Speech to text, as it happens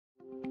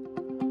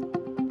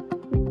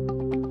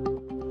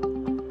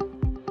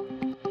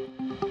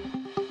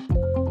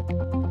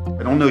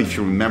I don't know if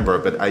you remember,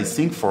 but I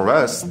think for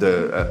us,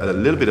 a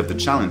little bit of the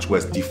challenge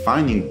was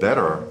defining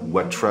better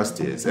what trust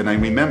is. And I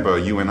remember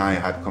you and I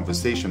had a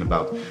conversation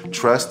about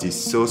trust is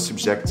so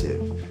subjective,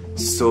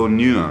 so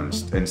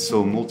nuanced, and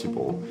so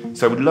multiple.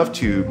 So I would love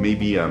to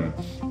maybe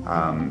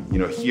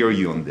hear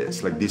you on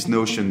this, like this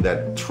notion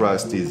that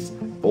trust is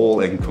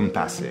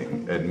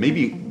all-encompassing, and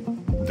maybe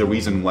the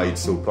reason why it's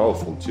so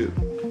powerful too.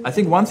 I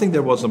think one thing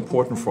that was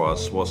important for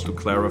us was to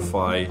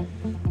clarify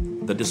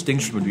the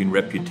distinction between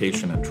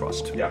reputation and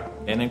trust. Yeah.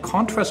 And in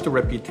contrast to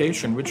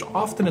reputation, which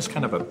often is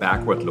kind of a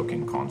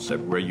backward-looking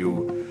concept, where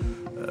you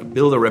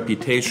build a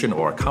reputation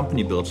or a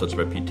company builds its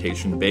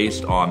reputation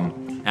based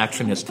on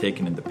action has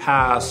taken in the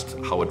past,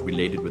 how it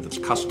related with its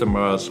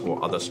customers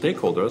or other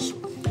stakeholders.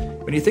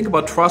 When you think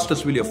about trust,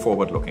 it's really a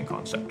forward-looking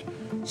concept.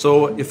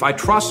 So if I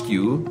trust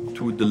you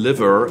to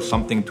deliver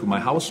something to my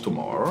house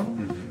tomorrow,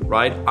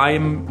 right,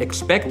 I'm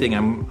expecting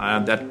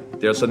that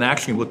there's an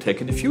action you will take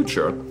in the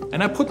future.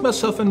 And I put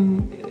myself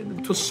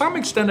to some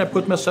extent, I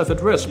put myself at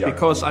risk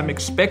because I'm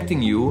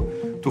expecting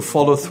you to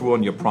follow through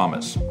on your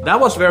promise. That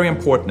was very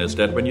important, is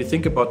that when you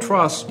think about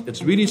trust,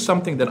 it's really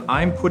something that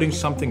I'm putting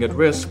something at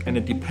risk, and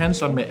it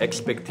depends on my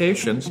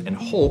expectations and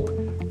hope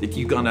that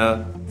you're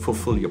gonna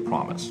fulfill your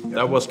promise.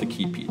 That was the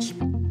key piece.